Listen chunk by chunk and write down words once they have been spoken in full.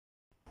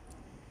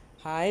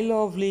Hi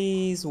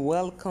lovelies,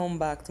 welcome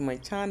back to my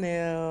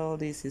channel.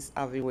 This is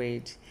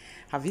Ahviworld.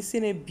 Have you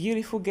seen a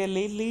beautiful girl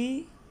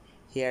lately?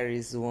 Here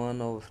is one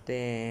of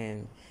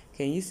them.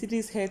 Can you see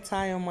this hair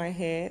tie on my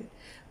head?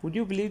 Would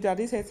you believe that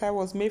this hair tie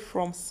was made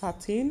from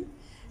satin?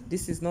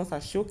 This is not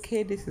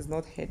Ashoke, this is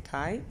not hair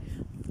tie,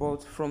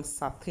 but from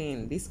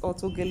satin. This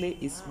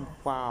Autogele is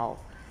wow.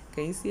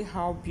 Can you see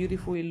how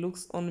beautiful it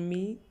looks on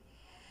me?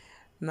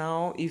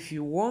 Now, if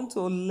you want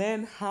to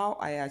learn how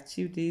I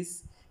achieve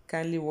this,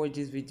 kindly watch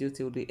this video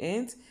till the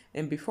end.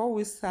 And before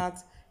we start,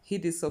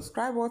 hit the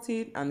subscribe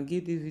button and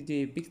give this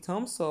video a big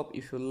thumbs up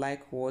if you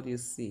like what you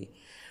see.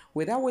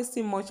 Without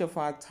wasting much of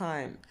our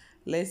time,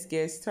 let's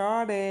get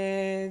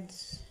started.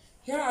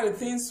 Here are the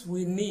things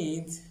we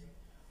need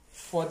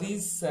for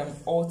this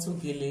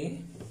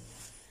Autogele.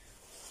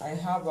 I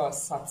have a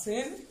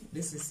satin.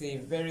 This is a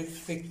very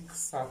thick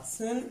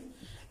satin.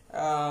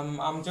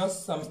 I'm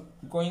just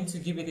going to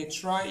give it a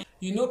try.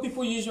 You know,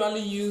 people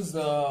usually use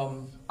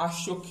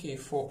Ashoke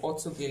for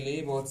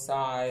Autogele, but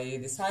I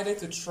decided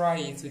to try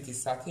it with the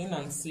satin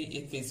and see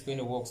if it's going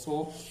to work.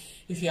 So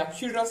if you are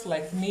curious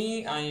like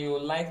me and you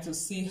like to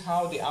see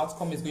how the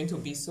outcome is going to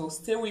be, so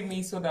stay with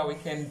me so that we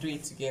can do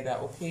it together,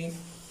 okay?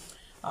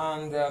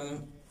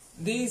 And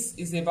this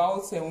is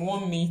about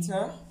 1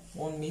 meter.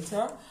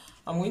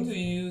 I'm going to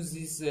use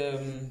this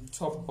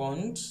top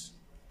bond.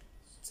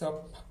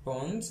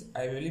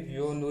 I believe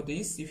you all know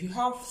this. If you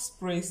have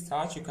spray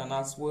starch, you can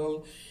as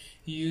well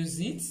use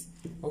it,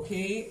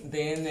 okay?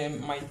 Then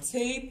my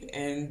tape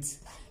and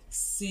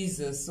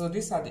scissors. So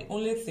these are the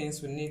only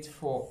things we need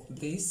for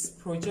this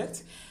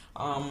project.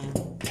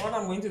 What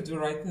I'm going to do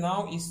right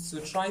now is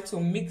to try to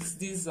mix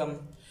this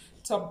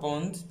top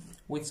bond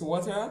with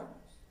water,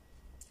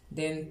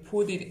 then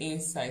put it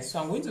inside. So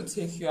I'm going to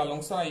take you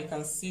along so that you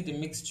can see the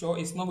mixture.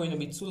 It's not going to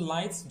be too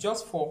light,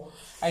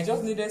 I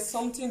just needed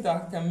something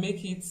that can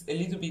make it a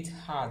little bit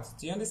hard.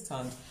 Do you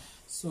understand?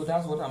 So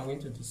that's what I'm going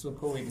to do, so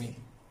go with me.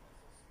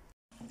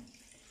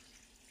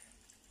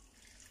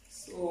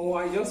 So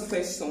I just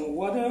fetched some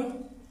water.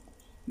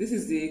 This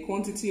is the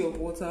quantity of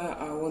water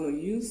I want to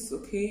use,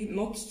 okay?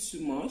 Not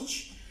too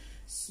much.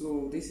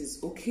 So this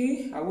is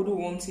okay. I wouldn't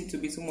want it to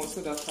be too much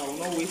so that I will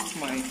not waste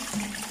my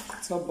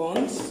top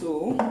bond.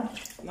 So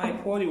now I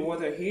pour the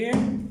water here.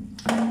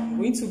 I'm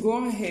going to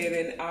go ahead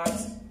and add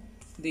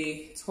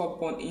the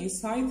top bond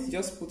inside.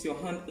 Just put your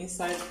hand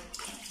inside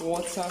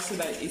water so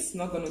that it's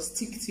not going to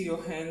stick to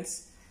your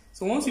hands.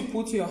 So once you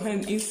put your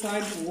hand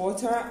inside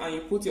water and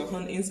you put your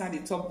hand inside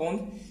the top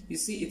bond, you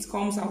see it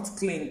comes out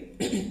clean.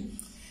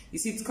 You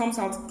see it comes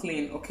out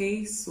clean,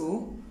 okay?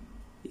 So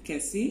you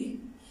can see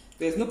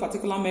there's no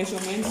particular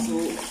measurement,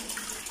 so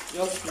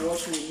just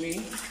watch with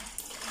me.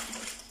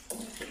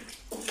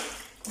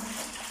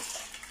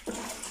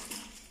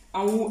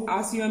 And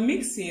as you are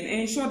mixing,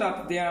 ensure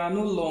that there are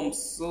no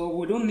lumps. So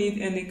we don't need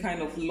any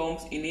kind of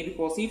lumps in it,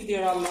 because if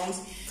there are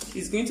lumps,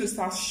 it's going to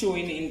start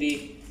showing in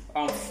the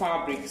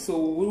fabric. So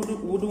we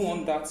wouldn't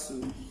want that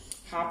to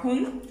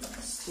happen.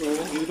 So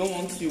you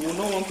will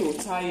not want to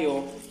tie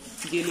your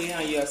gele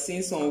and you are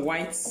seeing some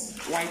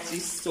whitey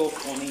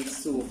stuff on it.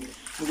 So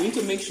I'm going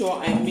to make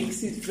sure I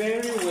mix it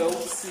very well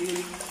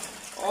till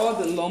all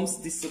the lumps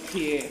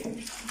disappear.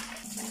 You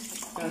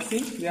can see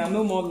there are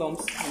no more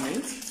lumps on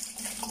it.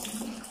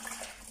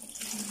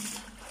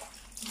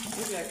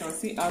 Maybe I can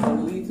see add a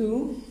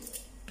little,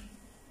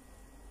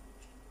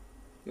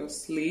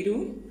 just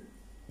little.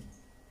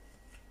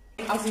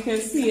 As you can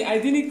see, I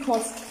didn't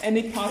cut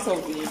any part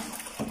of the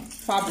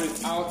fabric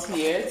out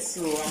yet,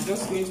 so I'm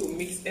just going to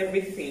mix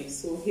everything.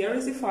 So here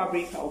is the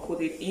fabric. I'll put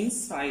it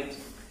inside.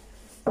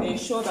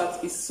 Ensure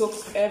that it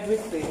soaks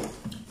everything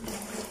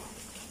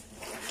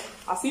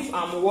as if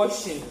I'm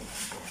washing,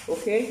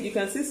 okay? You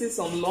can see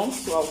some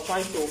lumps, so I'll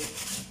try to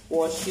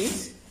wash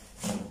it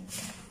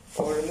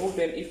or remove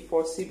them if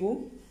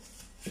possible.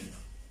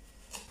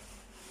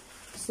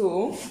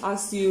 So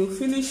as you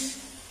finish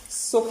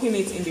soaking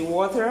it in the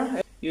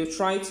water, you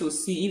try to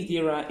see if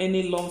there are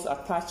any lumps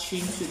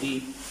attaching to the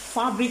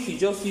fabric. You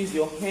just use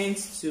your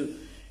hands to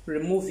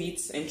remove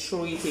it and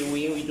throw it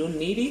away. We don't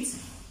need it,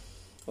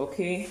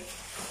 okay?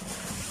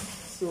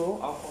 So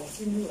I'll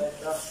continue like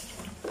that.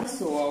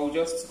 So I'll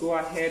just go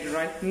ahead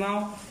right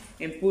now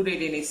and put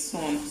it in the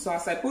sun. So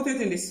as I put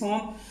it in the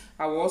sun,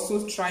 I will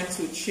also try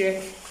to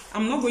check.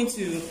 I'm not going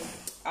to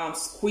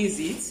squeeze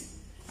it.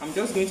 I'm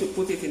just going to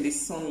put it in the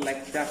sun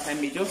like that. I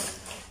may just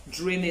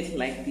drain it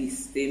like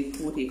this, then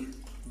put it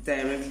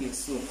directly.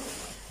 So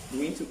I'm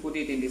going to put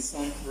it in the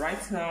sun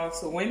right now.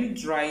 So when it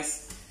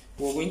dries,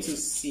 we're going to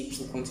see.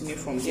 We'll continue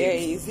from there. Yeah,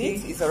 is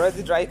it? It's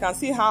already dry. You can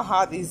see how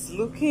hard it's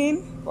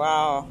looking.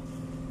 Wow.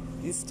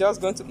 It's just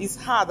going to, it's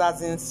hard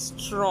as in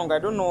strong. I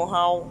don't know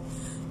how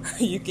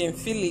you can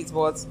feel it,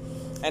 but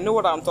I know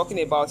what I'm talking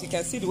about. You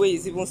can see the way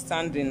it's even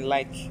standing,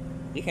 like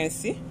you can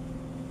see.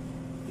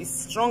 It's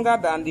stronger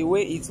than the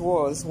way it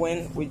was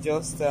when we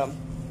just,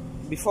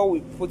 before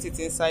we put it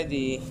inside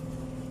the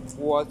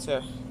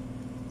water.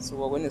 So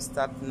we're going to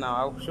start now.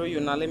 I'll show you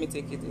now. Let me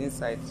take it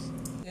inside.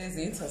 Here's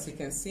it, as you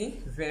can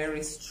see,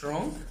 very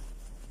strong.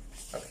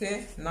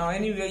 Okay, now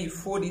anywhere you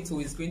fold it to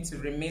is going to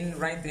remain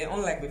right there,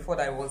 unlike before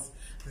that it was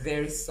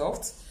very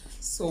soft.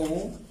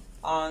 So,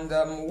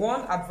 and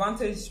one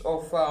advantage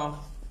of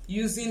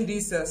using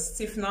this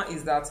stiffener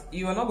is that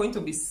you are not going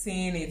to be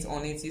seeing it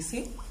on it. You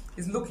see,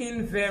 it's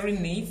looking very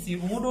neat. You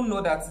wouldn't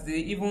know that they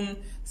even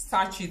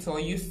starch it or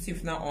use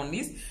stiffener on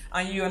this,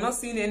 and you are not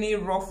seeing any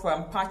rough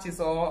patches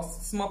or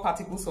small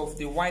particles of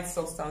the white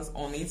substance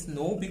on it.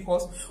 No,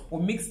 because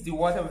we mix the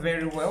water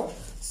very well,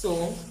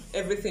 so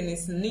everything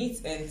is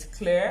neat and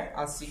clear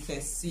as you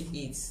can see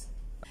it.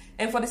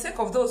 And for the sake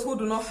of those who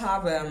do not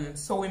have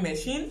sewing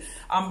machine,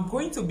 I'm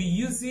going to be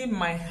using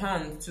my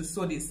hand to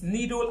sew this,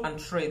 needle and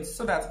thread,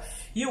 so that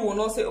you will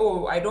not say,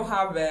 oh, I don't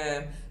have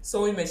a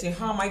sewing machine,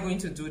 how am I going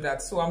to do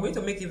that? So I'm going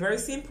to make it very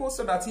simple,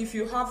 so that if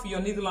you have your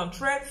needle and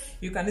thread,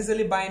 you can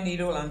easily buy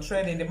needle and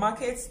thread in the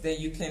market.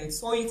 Then you can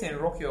sew it and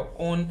rock your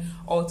own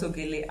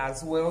autogele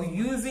as well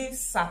using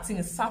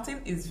satin.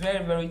 Satin is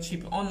very, very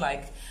cheap,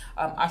 unlike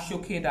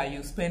Ashoke that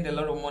you spend a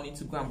lot of money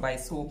to go and buy.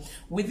 So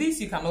with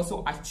this, you can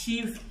also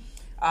achieve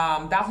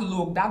that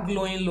look, that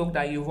glowing look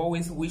that you've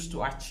always wished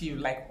to achieve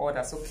like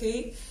others.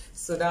 Okay,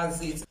 so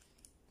that's it.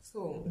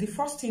 So the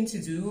first thing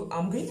to do,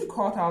 I'm going to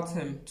cut out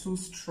 2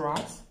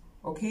 straps.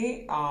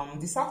 Okay,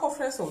 the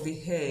circumference of the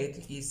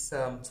head is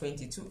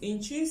 22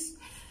 inches.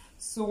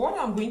 So what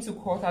I'm going to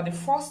cut out, the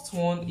first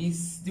one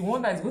is the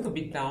one that is going to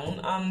be down,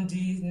 and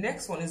the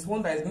next one is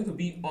one that is going to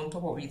be on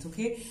top of it.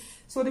 Okay,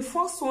 so the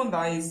first one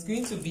that is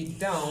going to be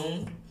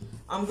down,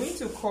 I'm going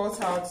to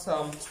cut out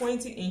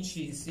 20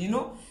 inches. You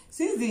know,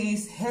 since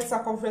the head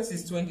circumference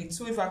is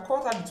 22, if I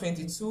cut out the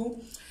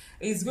 22,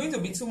 it's going to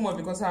be too much,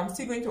 because I'm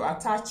still going to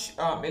attach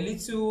a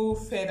little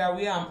feather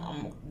where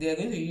they're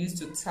going to use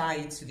to tie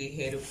it to the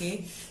head.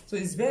 Okay, so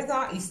it's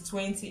better is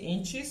 20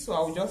 inches. So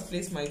I'll just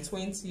place my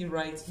 20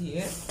 right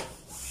here.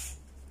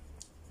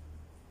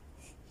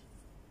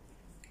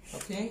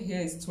 Okay,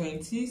 here is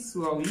 20.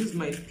 So I'll use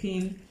my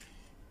pin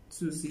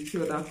to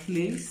secure that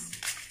place.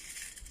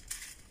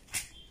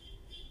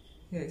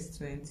 Here is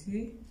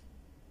 20.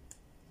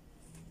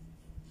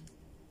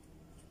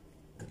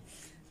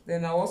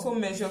 Then I'll also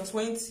measure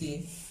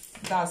 20.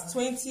 That's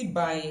 20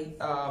 by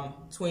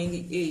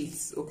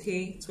 28.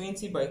 Okay,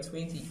 20 by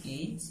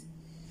 28.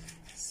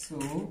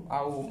 So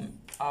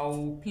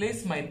I'll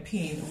place my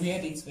pin where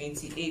the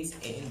 28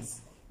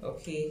 ends.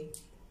 Okay,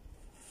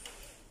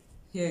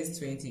 here is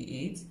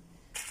 28.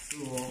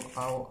 So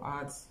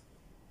I'll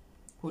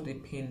put the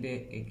pin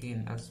there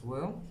again as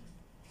well.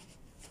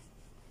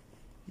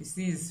 You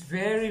see, it's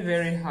very,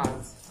 very hard,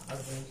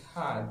 as in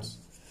hard.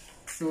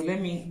 So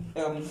let me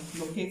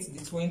locate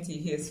the 20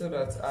 here so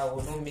that I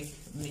will not make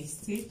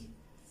mistake.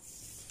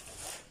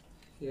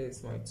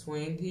 Here's my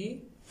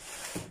 20.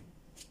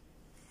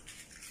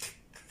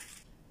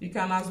 You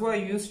can as well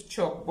use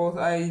chalk, but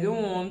I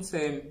don't want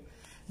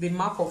the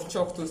mark of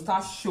chalk to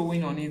start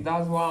showing on it.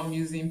 That's why I'm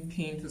using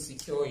pin to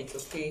secure it.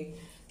 Okay,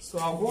 so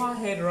I'll go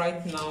ahead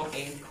right now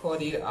and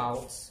cut it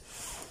out.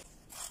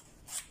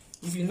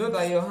 If you know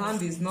that your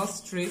hand is not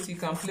straight, you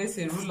can place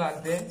a ruler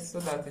there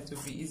so that it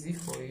will be easy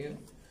for you.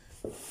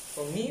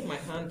 For me, my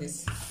hand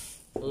is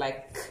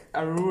like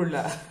a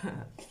ruler.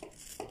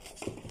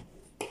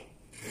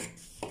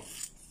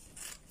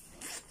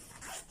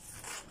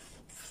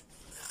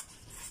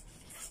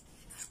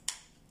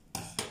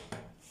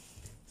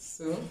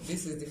 So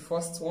this is the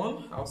first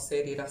one. I'll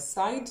set it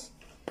aside,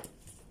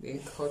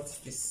 then cut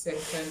the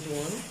second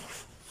one.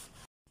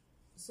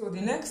 So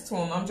the next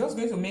one, I'm just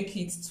going to make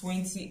it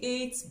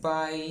 28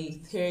 by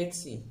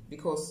 30,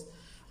 because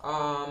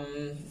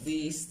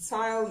the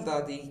style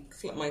that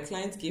my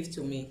client gave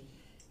to me,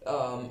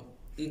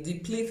 the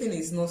pleating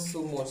is not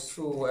so much,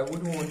 so I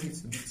wouldn't want it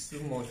to be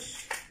too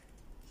much.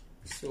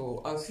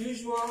 So as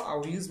usual, I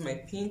will use my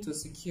pin to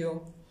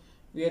secure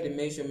where the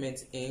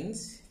measurement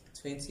ends.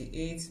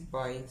 28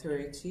 by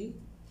 30.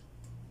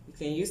 You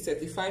can use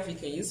 35, you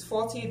can use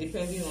 40,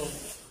 depending on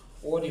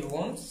what you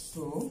want.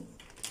 So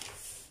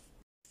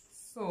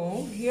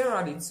here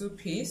are the 2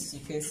 pieces.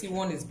 You can see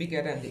one is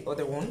bigger than the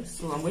other one.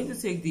 So I'm going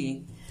to take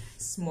the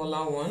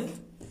smaller one.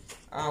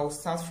 I'll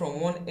start from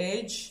one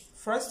edge.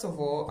 First of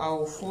all,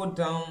 I'll fold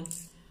down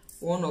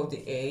one of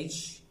the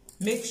edge.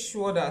 Make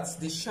sure that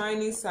the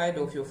shining side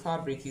of your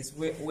fabric is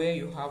where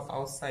you have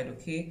outside.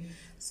 Okay,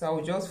 so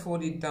I'll just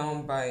fold it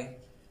down by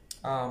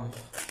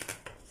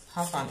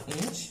half an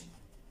inch,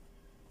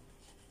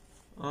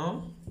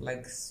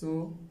 like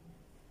so,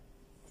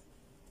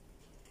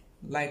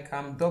 like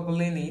I'm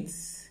doubling it,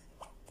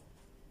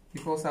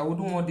 because I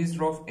wouldn't want this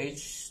rough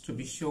edge to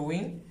be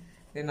showing.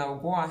 Then I'll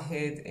go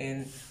ahead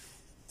and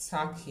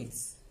tack it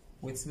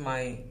with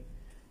my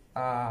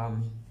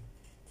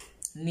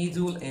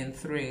needle and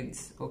thread.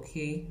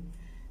 Okay,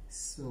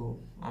 so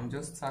I'm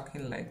just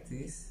tacking like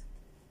this.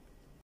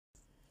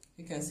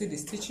 You can see the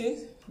stitching,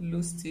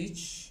 loose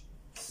stitch.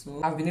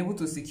 So I've been able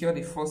to secure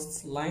the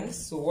first line.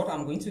 So what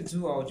I'm going to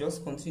do, I'll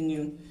just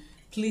continue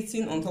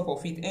pleating on top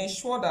of it.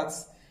 Ensure that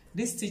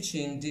this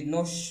stitching did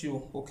not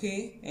show.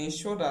 Okay,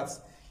 ensure that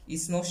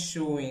it's not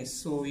showing.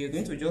 So you're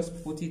going to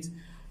just put it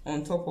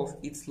on top of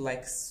it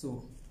like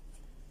so.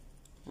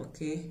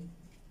 Okay,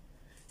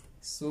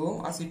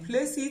 so as you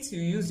place it,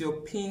 you use your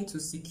pin to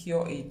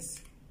secure it.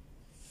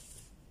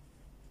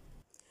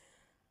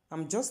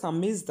 I'm just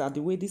amazed at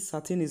the way this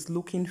satin is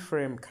looking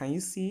firm. Can you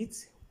see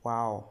it?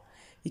 Wow.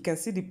 You can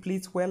see the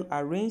pleats well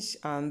arranged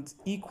and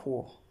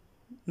equal.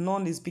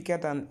 None is bigger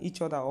than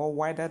each other or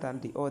wider than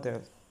the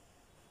other.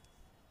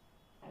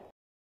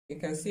 You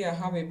can see I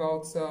have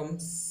about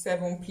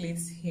 7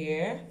 pleats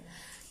here.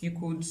 You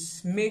could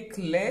make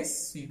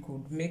less, you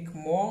could make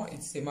more.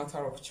 It's a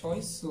matter of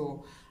choice.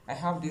 So I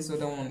have this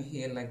other one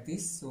here like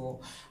this.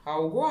 So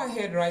I'll go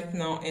ahead right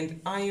now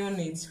and iron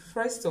it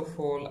first of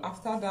all.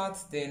 After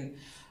that, then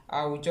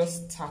I will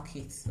just tack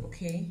it.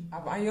 Okay,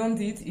 I've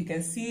ironed it. You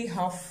can see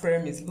how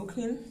firm it's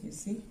looking. You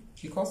see,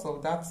 because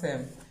of that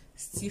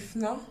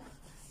stiffener,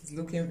 it's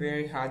looking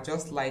very hard,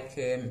 just like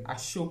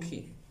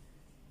Ashoke.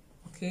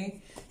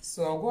 Okay,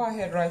 so I'll go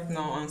ahead right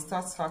now and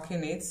start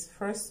tacking it.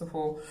 First of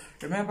all,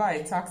 remember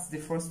I tacked the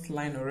first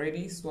line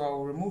already, so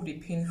I'll remove the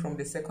pin from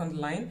the second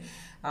line,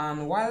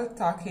 and while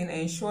tacking,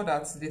 ensure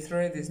that the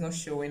thread is not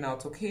showing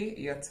out. Okay,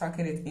 you're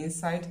tacking it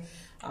inside,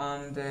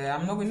 and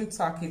I'm not going to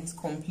tack it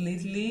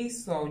completely,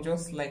 so I'll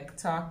just like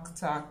tack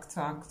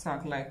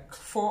like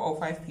 4 or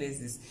 5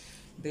 places,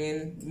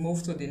 then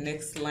move to the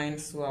next line.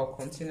 So I'll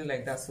continue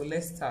like that. So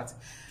let's start.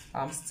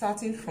 I'm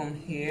starting from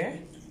here.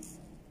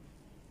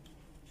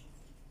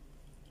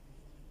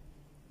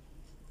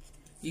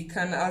 You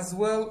can as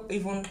well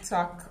even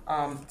tack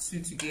 2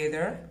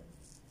 together,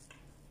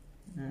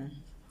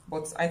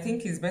 but I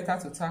think it's better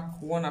to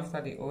tack one after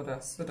the other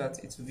so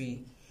that it will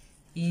be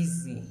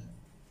easy.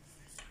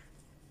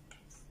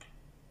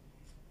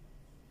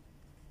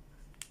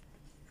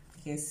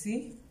 You can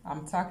see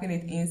I'm tacking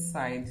it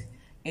inside,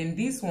 and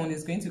this one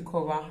is going to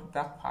cover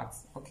that part.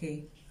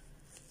 Okay,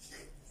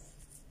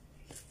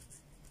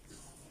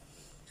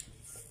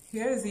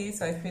 here's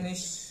it. I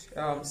finished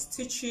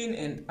stitching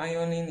and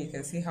ironing. You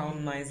can see how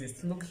nice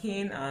it's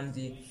looking, and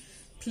the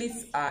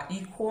pleats are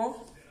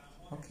equal.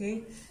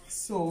 Okay,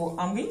 so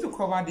I'm going to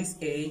cover this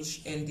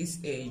edge and this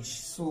edge,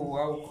 so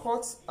I'll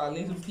cut a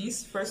little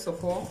piece. First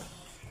of all,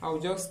 I'll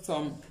just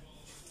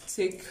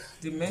take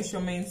the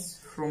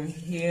measurements from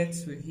here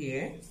to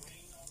here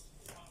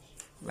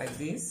like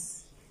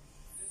this.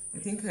 I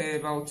think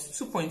about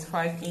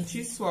 2.5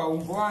 inches, so I'll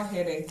go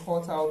ahead and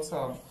cut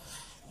out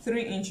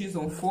 3 inches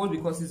on fold,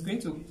 because it's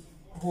going to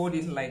hold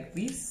it like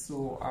this.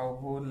 So I'll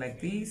hold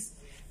like this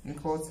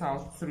and cut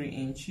out 3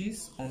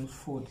 inches on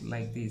fold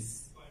like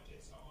this.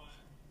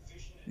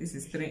 This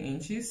is 3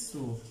 inches,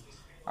 so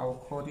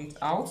I'll cut it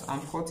out.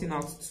 I'm cutting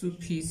out 2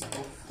 pieces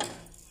of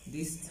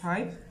this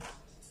type.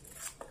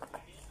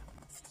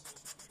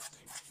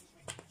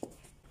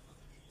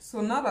 So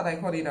now that I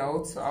cut it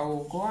out,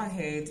 I'll go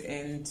ahead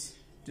and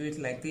do it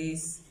like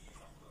this.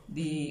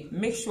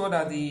 Make sure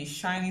that the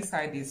shiny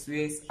side is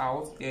raised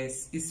out,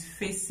 is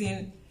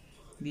facing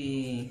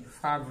the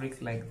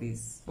fabric like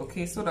this.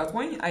 Okay, so that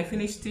when I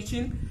finish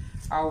stitching,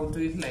 I'll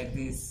do it like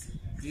this.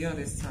 Do you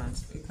understand?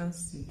 You can't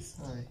see,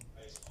 sorry.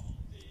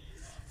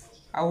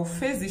 I will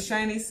face the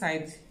shiny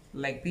side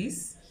like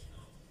this.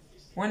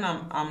 When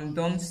I'm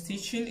done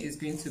stitching, it's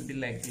going to be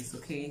like this.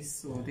 Okay,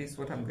 so this is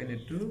what I'm going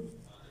to do.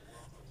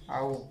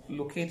 I'll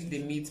locate the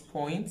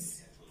midpoint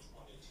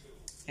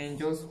and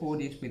just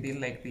hold it with it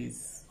like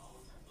this.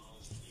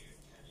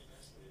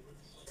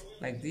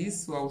 Like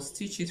this. So I'll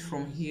stitch it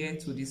from here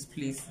to this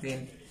place,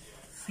 then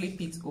flip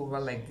it over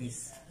like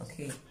this.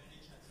 Okay,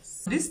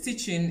 this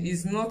stitching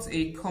is not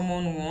a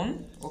common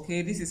one.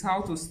 Okay, this is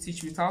how to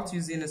stitch without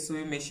using a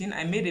sewing machine.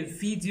 I made a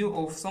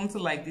video of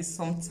something like this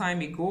some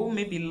time ago,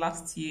 maybe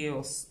last year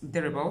or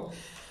thereabout,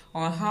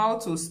 on how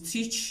to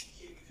stitch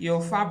your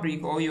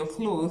fabric or your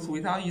clothes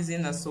without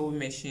using a sewing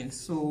machine.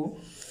 So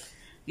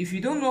if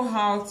you don't know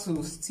how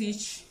to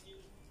stitch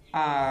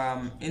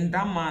in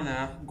that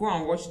manner, go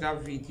and watch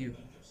that video.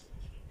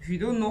 If you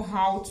don't know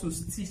how to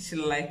stitch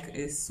like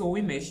a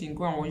sewing machine,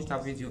 go and watch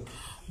that video.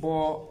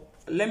 But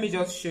let me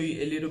just show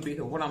you a little bit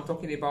of what I'm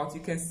talking about.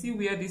 You can see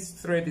where this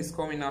thread is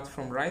coming out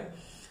from, right?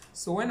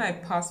 So when I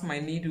pass my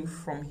needle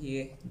from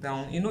here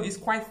down, you know, it's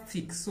quite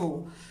thick,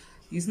 so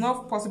it's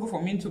not possible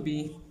for me to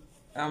be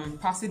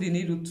passing the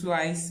needle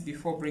twice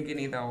before bringing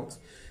it out.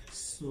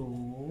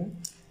 So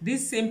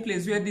this same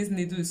place where this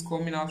needle is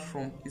coming out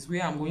from is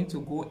where I'm going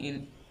to go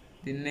in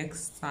the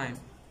next time.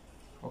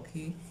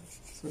 Okay,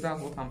 so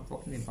that's what I'm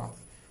talking about.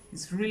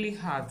 It's really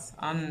hard,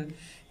 and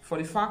for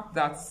the fact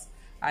that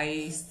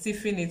I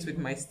stiffen it with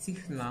my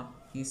stiffener,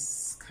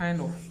 is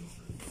kind of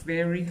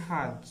very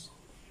hard.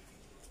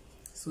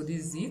 So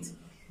this is it.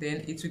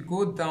 Then it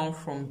will go down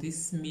from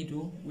this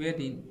middle where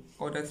the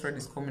other thread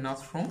is coming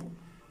out from.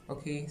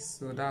 Okay,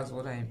 so that's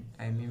what I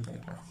mean by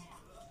that.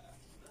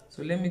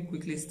 So let me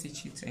quickly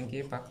stitch it and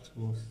get back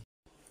to us.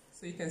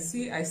 So you can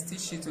see I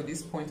stitched it to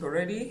this point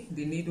already.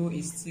 The needle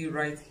is still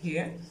right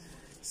here.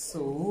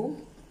 So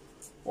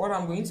what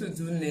I'm going to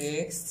do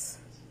next,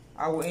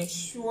 I will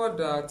ensure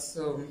that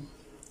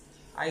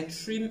I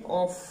trim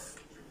off,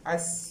 I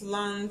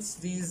slant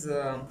these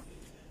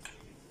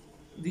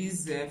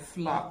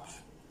flap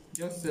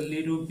just a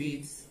little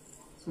bit,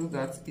 so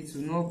that it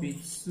will not be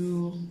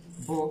too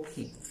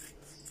bulky.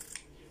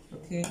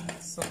 Okay,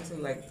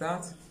 something like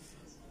that.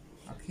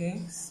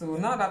 Okay, so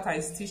now that I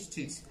stitched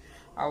it,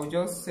 I'll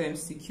just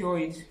secure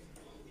it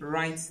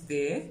right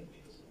there.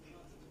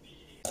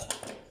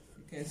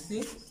 You can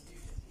see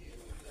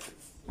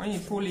when you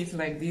pull it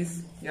like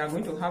this, you are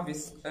going to have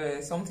this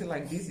something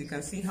like this. You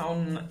can see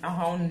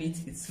how neat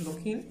it's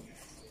looking.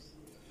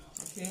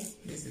 Okay,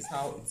 this is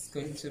how it's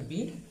going to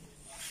be.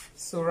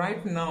 So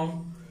right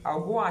now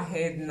I'll go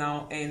ahead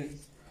now and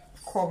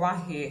cover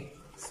here.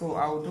 So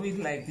I'll do it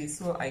like this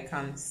so I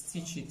can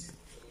stitch it.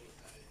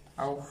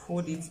 I'll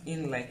fold it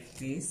in like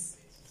this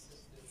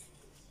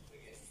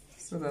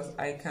so that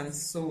I can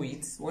sew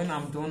it. When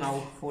I'm done,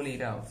 I'll fold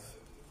it out.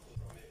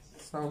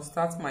 So I'll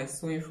start my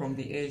sewing from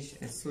the edge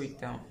and sew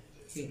it down.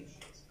 Okay.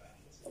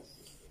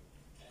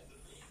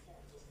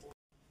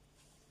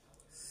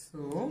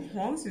 So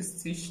once you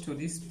stitch to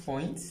this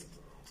point,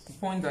 the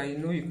point that you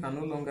know you can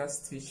no longer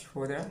stitch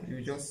further,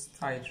 you just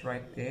tie it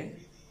right there.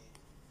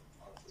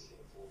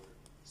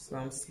 So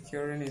I'm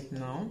securing it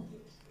now.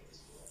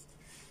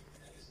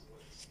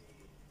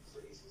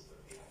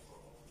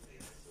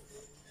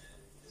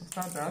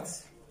 After that,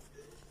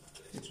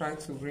 you try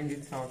to bring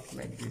it out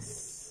like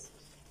this.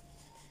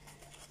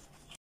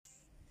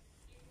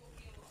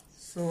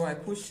 So I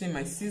pushed in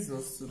my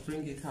scissors to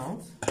bring it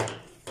out.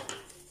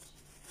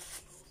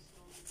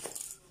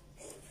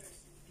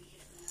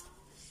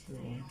 So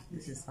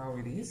this is how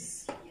it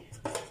is.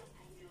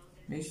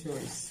 Make sure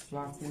it's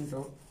flattened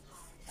up.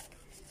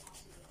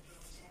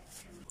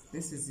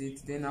 This is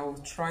it. Then I will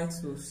try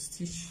to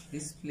stitch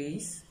this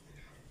place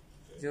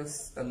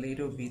just a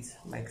little bit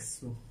like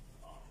so,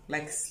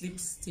 like slip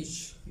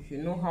stitch. If you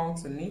know how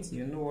to knit,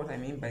 you know what I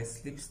mean by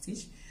slip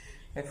stitch.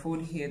 I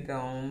fold here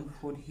down,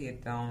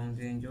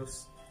 then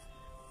just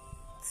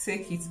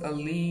take it a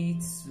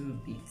little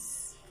bit.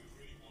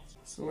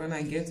 So when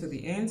I get to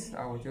the end,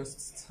 I will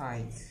just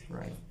tie it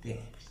right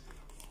there.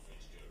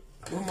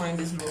 Don't mind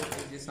these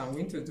rough edges, I'm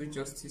going to do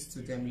justice to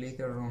them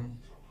later on.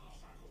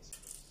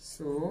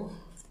 So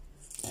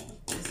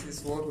this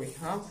is what we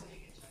have.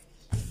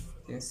 You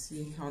can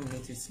see how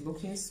neat it's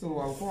looking. So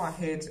I'll go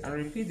ahead and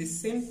repeat the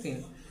same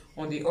thing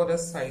on the other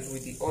side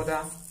with the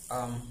other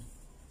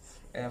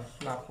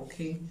flap.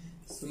 Okay,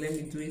 so let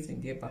me do it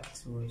and get back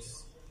to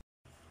us.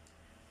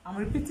 I'm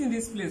repeating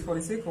this place for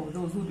the sake of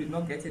those who did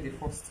not get it the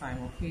first time.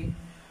 Okay,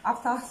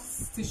 after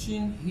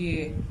stitching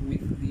here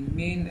with the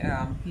main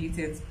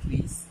pleated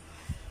place,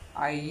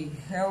 I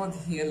held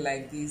here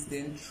like this,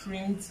 then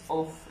trimmed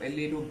off a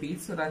little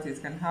bit so that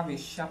it can have a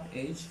sharp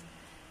edge.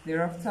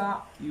 Thereafter,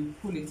 you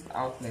pull it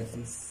out like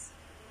this.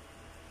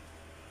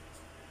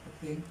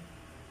 Okay,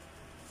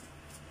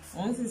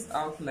 once it's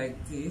out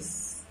like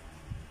this,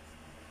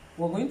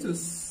 we're going to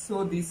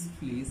sew this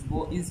place,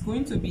 but it's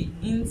going to be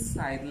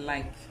inside,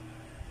 like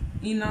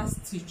inner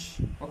stitch.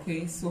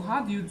 Okay, so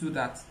how do you do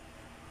that?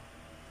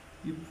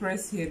 You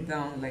press here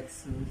down like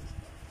so,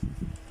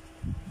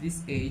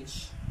 this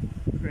edge,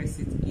 press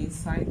it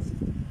inside,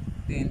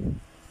 then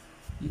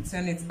you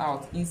turn it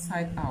out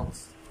inside out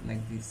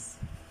like this.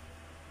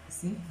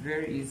 See,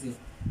 very easy.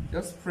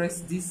 Just press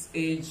this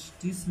edge,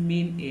 this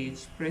main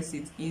edge, press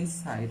it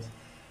inside,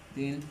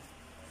 then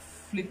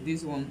flip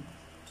this one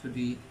to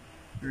the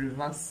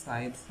reverse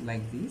side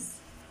like this.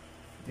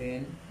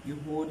 Then you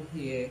hold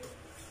here,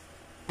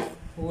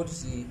 hold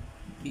the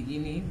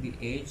beginning,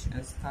 the edge,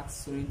 and start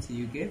sewing till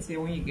you get here.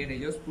 When you get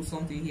it, just put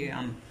something here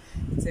and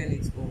turn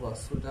it over.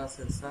 So that's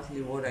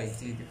exactly what I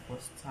did the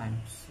first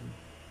time. So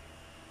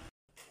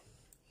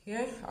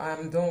here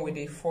I'm done with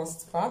the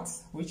first part,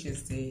 which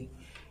is the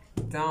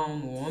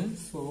down one.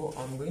 So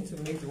I'm going to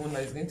make the one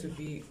that is going to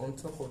be on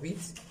top of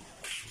it.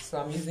 So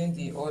I'm using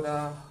the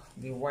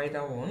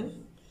wider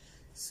one.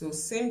 So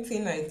same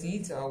thing I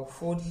did, I'll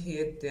fold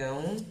here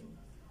down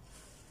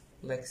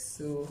like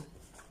so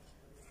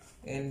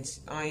and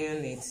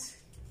iron it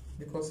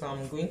because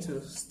I'm going to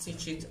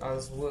stitch it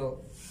as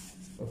well.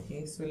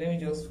 Okay, so let me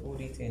just fold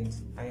it and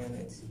iron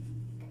it.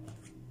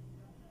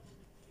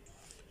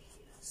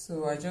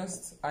 So I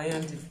just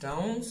ironed it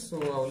down, so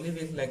I'll leave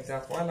it like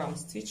that while I'm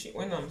stitching.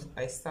 When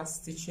I start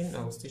stitching,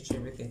 I'll stitch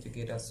everything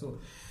together. So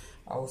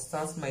I'll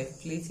start my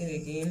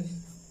plating again,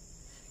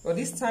 but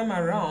this time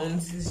around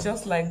it's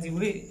just like the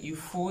way you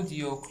fold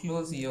your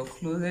clothes in your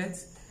closet.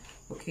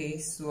 Okay,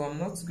 so I'm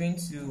not going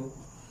to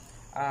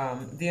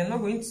they are not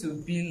going to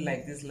be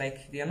like this,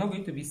 like they are not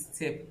going to be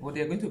stepped, but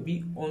they are going to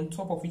be on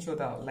top of each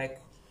other, like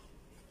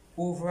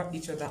over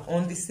each other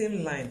on the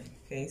same line.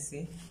 Can you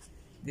see?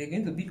 They're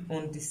going to be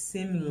on the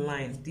same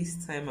line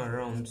this time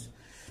around.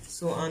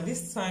 So, and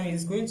this time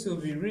it's going to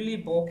be really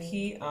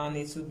bulky and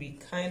it will be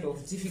kind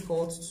of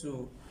difficult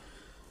to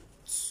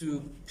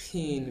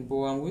pin,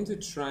 but I'm going to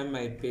try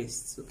my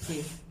best.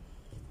 Okay,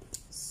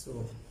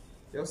 so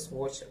just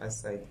watch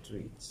as I do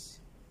it.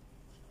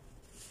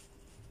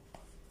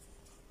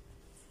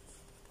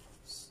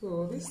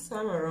 So this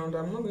time around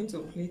I'm not going to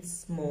pleat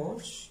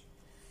much,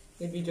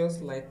 maybe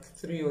just like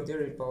 3 or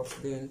thereabouts,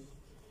 then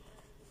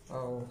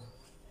I'll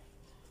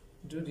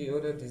do the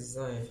other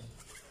design.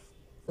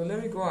 So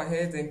let me go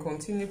ahead and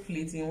continue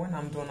pleating. When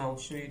I'm done, I'll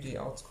show you the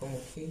outcome.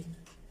 Okay,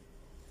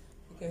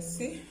 you can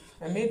see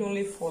I made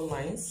only 4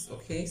 lines.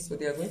 Okay, so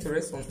they are going to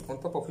rest on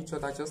top of each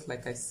other, just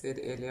like I said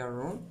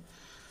earlier on.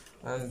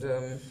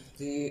 And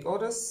the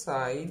other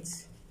side,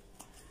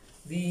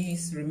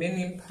 these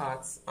remaining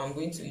parts, I'm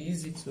going to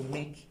use it to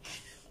make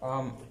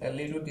a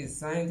little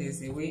design.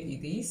 There's a way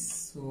it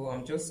is, so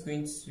I'm just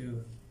going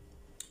to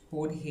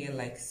hold here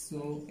like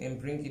so and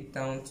bring it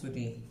down to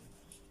the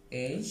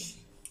edge.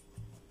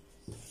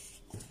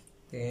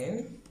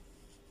 Then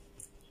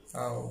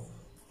I'll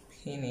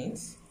pin it.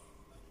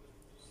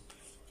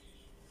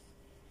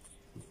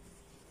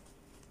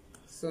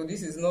 So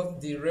this is not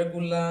the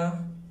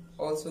regular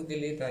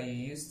autogele that you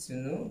used to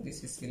know.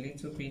 This is a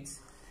little bit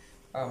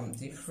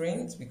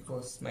different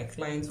because my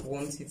client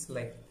wants it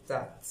like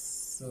that.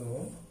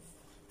 So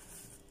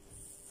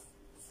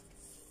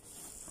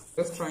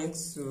just trying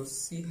to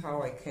see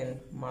how I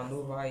can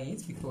maneuver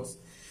it, because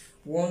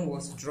one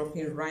was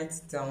dropping right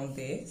down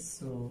there.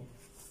 So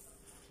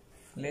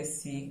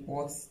let's see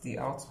what the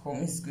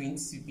outcome is going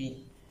to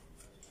be.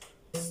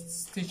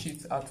 Just stitch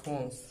it at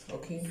once.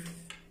 Okay,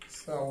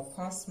 so I'll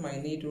pass my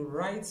needle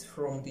right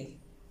from the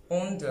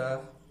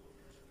under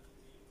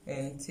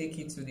and take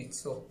it to the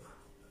top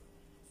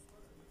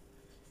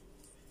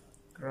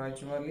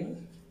gradually.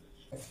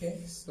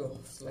 Okay, so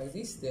it's like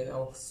this. Then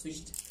I'll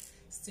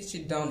stitch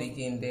it down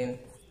again. Then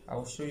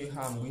I'll show you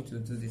how I'm going to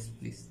do this,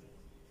 please.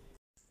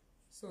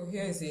 So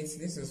here is it.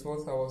 This is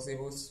what I was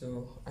able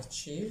to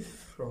achieve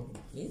from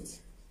it.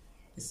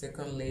 The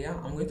second layer,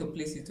 I'm going to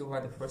place it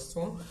over the first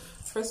one.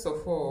 First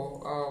of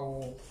all,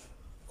 I'll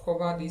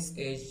cover this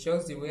edge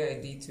just the way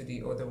I did to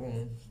the other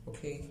one.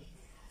 Okay,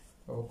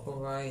 I'll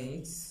cover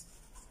it.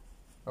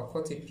 I'll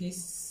cut a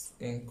piece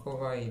and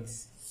cover it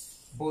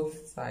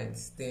both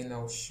sides. Then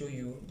I'll show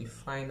you the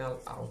final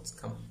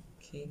outcome.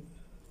 Okay,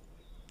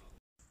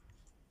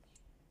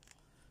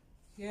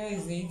 here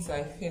is it.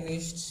 I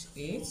finished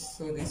it.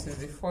 So this is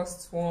the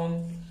first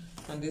one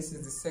and this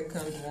is the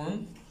second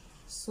one.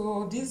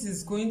 So this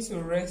is going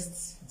to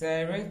rest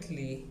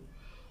directly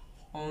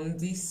on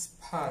this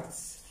part,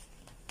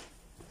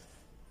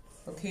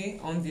 okay,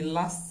 on the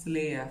last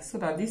layer, so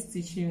that this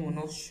stitching will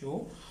not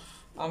show.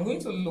 I'm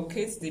going to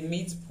locate the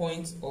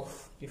midpoint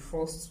of the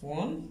first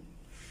one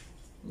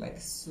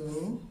like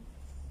so.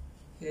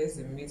 Here's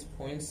the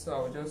midpoint, so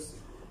I'll just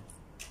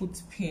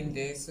put pin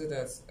there so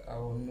that I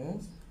will know.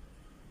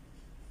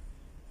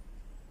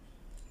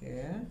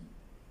 Here.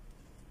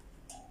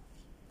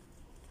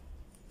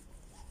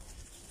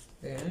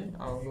 Then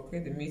I'll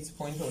locate the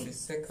midpoint of the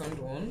second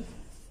one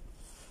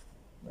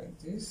like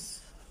this.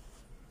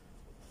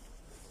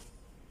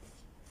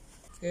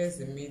 Here's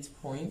the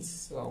midpoint,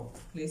 so I'll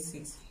place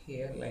it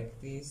here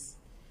like this.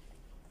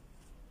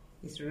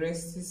 It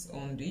rests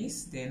on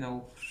this, then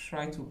I'll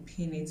try to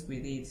pin it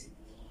with it,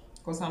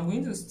 because I'm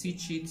going to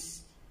stitch it.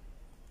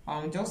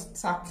 Just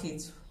tack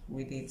it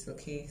with it.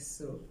 Okay,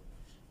 so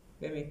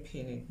let me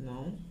pin it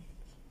now.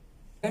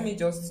 Let me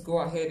just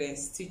go ahead and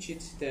stitch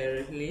it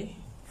directly.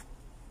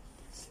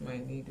 My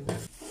needle.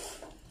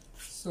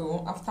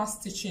 So after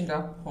stitching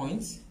that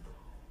point,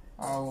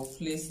 I'll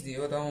place the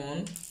other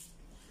one.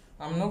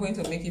 I'm not going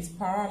to make it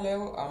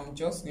parallel, I'm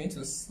just going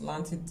to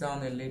slant it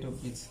down a little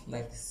bit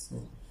like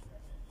so.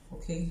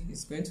 Okay,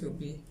 it's going to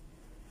be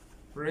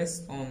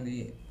rest on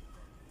the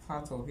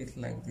part of it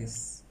like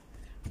this.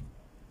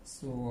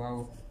 So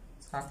I'll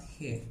tack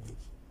here.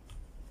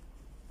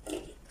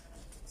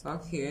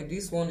 Tack here.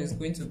 This one is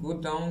going to go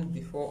down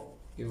before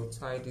it will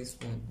tie this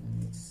one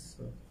on it.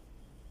 So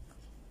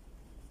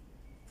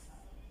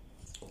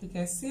you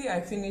can see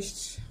I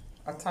finished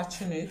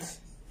attaching it.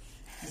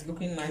 It's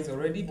looking nice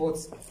already, but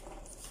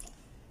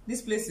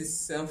this place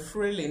is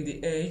frail in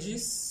the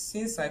edges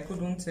since I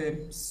couldn't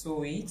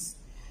sew it,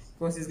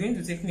 because it's going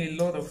to take me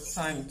a lot of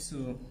time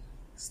to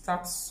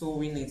start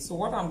sewing it. So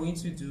what I'm going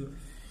to do,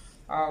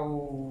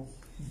 I'll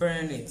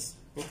burn it.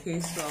 Okay,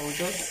 so I'll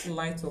just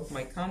light up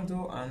my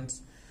candle and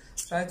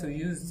try to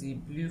use the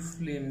blue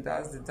flame,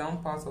 that's the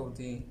down part of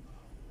the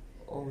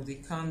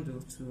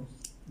candle, to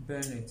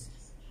burn it.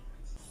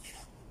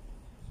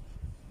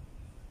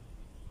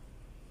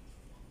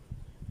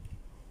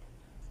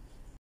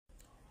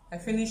 I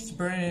finished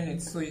burning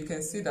it, so you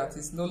can see that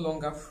it's no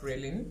longer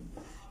frailing.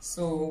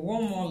 So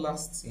one more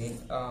last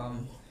thing,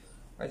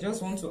 I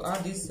just want to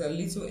add this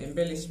little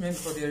embellishment,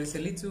 but there is a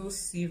little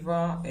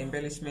silver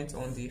embellishment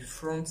on the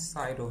front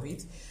side of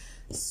it.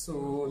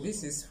 So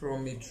this is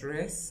from a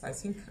dress. I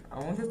think I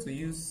wanted to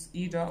use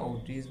either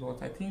of these,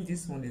 but I think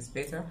this one is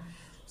better.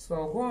 So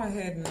I'll go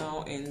ahead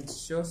now and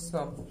just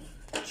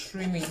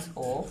trim it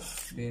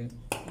off, then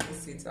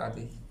place it at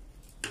the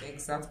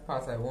exact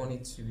part I want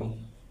it to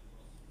be.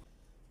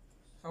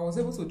 I was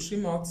able to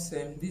trim out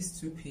these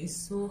two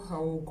pieces, so I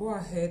will go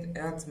ahead,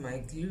 add my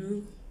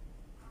glue,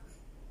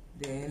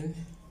 then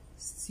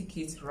stick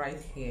it right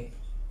here.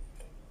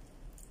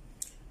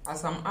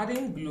 As I'm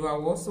adding glue, I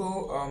will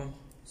also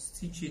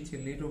stitch it a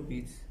little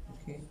bit,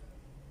 okay,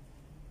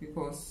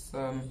 because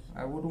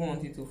I wouldn't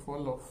want it to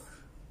fall off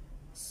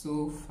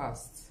so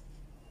fast.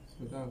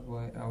 So that's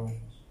why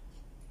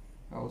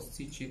I'll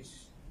stitch it.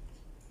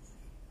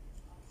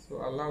 So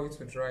allow it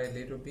to dry a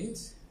little bit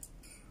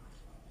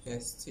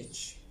and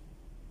stitch.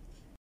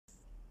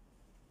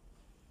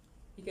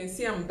 You can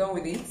see I'm done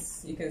with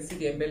it. You can see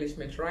the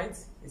embellishment, right?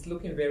 It's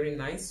looking very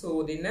nice.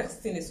 So the next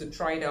thing is to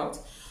try it out.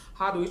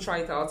 How do we try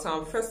it out?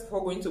 I'm first of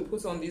all going to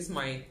put on this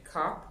my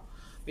cap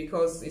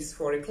because it's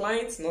for a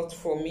client, not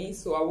for me.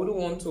 So I wouldn't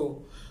want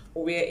to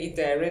wear it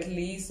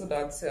directly so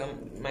that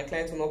my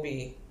client will not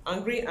be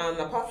angry. And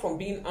apart from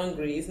being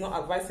angry, it's not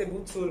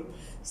advisable to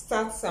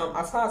start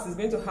as far as it's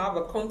going to have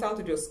a contact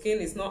with your skin.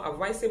 It's not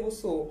advisable.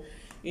 So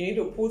you need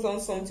to put on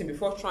something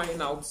before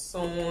trying out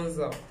someone's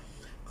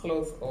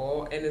clothes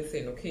or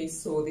anything. Okay,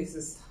 so this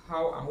is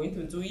how I'm going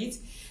to do it.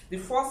 The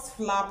first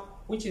flap,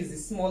 which is the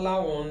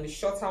smaller one, the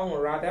shorter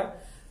one rather,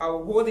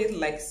 I'll hold it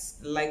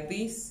like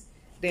this,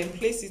 then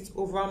place it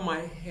over my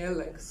hair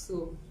like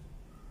so.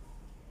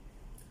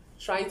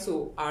 Try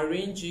to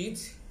arrange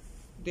it,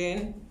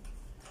 then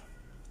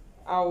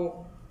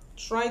I'll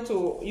try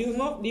to, you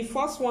know, the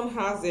first one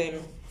has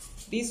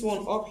this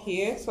one up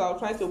here, so I'll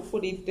try to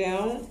put it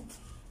down,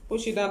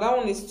 push it down. That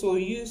one is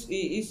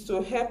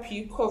to help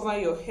you cover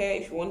your hair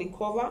if you want it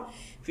cover.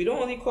 If you don't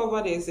want it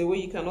cover, there's a way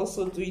you can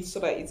also do it so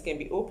that it can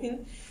be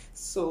open.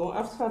 So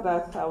after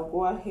that, I'll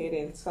go ahead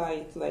and tie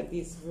it like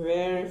this,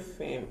 very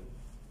firm.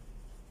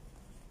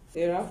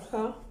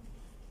 Thereafter,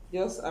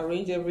 just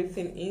arrange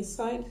everything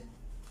inside.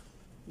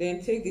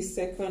 Then take the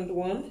second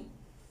one.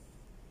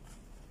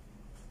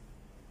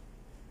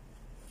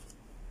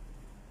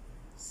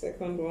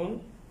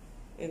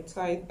 And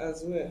tie it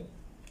as well.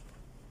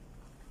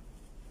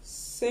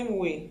 Same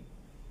way.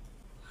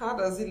 How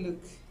does it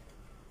look?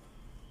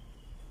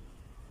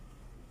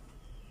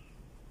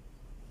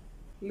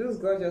 Looks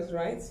gorgeous,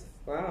 right?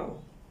 Wow.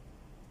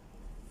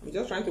 I'm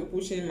just trying to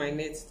push in my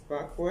net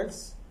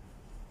backwards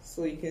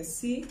so you can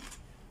see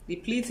the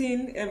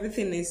pleating,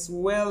 everything is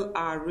well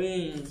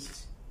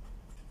arranged.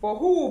 For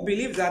who will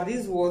believe that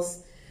this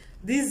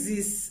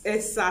is a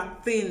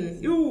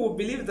satin? You will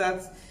believe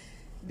that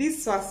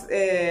this was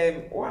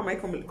why am I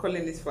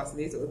calling this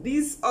fascinator?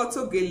 This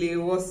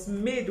autogele was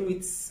made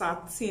with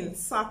satin.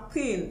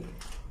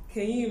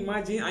 Can you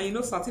imagine? And you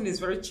know satin is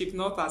very cheap,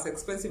 not as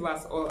expensive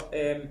as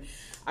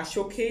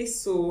Ashoke,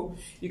 so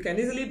you can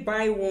easily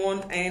buy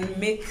one and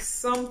make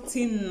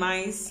something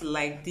nice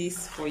like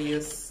this for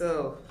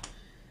yourself.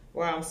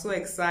 Wow, I'm so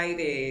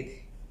excited.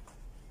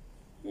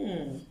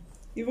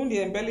 Even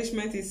the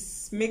embellishment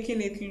is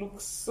making it look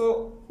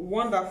so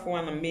wonderful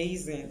and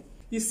amazing.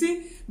 You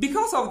see,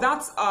 because of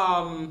that,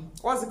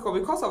 what's it called?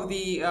 Because of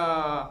the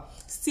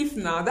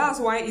stiffener, that's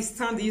why it's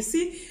standing. You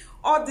see,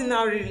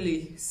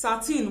 ordinarily,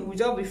 satin would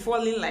just be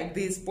falling like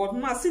this, but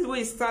now see the way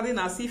it's standing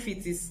as if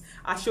it is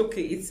Ashoke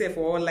itself,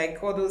 or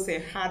like all those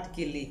hard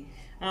gele.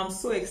 I'm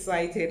so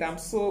excited. I'm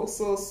so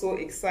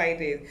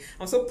excited.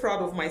 I'm so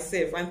proud of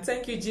myself. And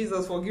thank you,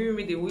 Jesus, for giving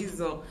me the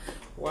wisdom.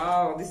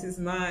 Wow, this is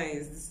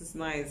nice. This is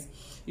nice.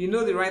 You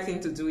know the right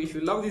thing to do. If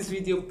you love this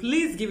video,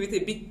 please give it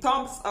a big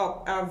thumbs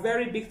up, a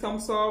very big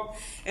thumbs up.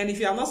 And if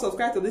you are not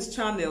subscribed to this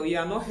channel, you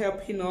are not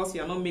helping us,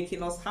 you are not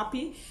making us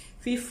happy,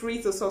 feel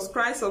free to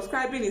subscribe.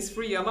 Subscribing is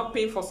free. You're not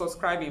paying for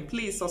subscribing.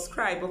 Please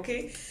subscribe,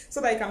 okay?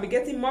 So that you can be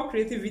getting more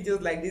creative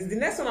videos like this. The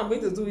next one I'm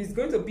going to do is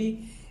going to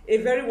be a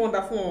very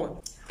wonderful one.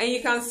 And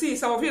you can see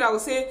some of you that will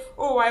say,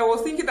 oh, I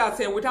was thinking that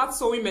without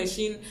sewing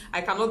machine,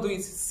 I cannot do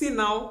it. See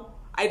now,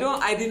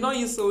 I did not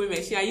use sewing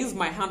machine. I use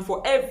my hand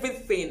for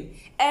everything.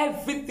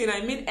 Everything,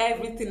 I mean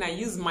everything. I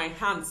use my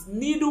hands,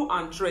 needle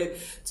and thread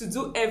to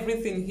do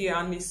everything here,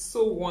 and it's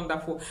so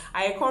wonderful.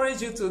 I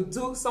encourage you to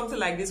do something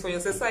like this for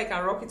yourself so I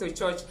can rock it to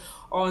church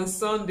on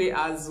Sunday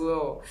as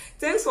well.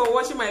 Thanks for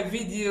watching my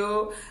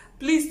video.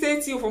 Please stay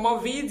tuned for more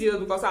videos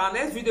because our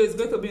next video is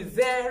going to be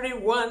very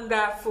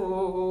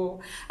wonderful.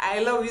 I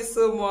love you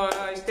so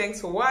much.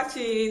 Thanks for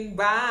watching.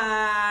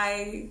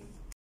 Bye.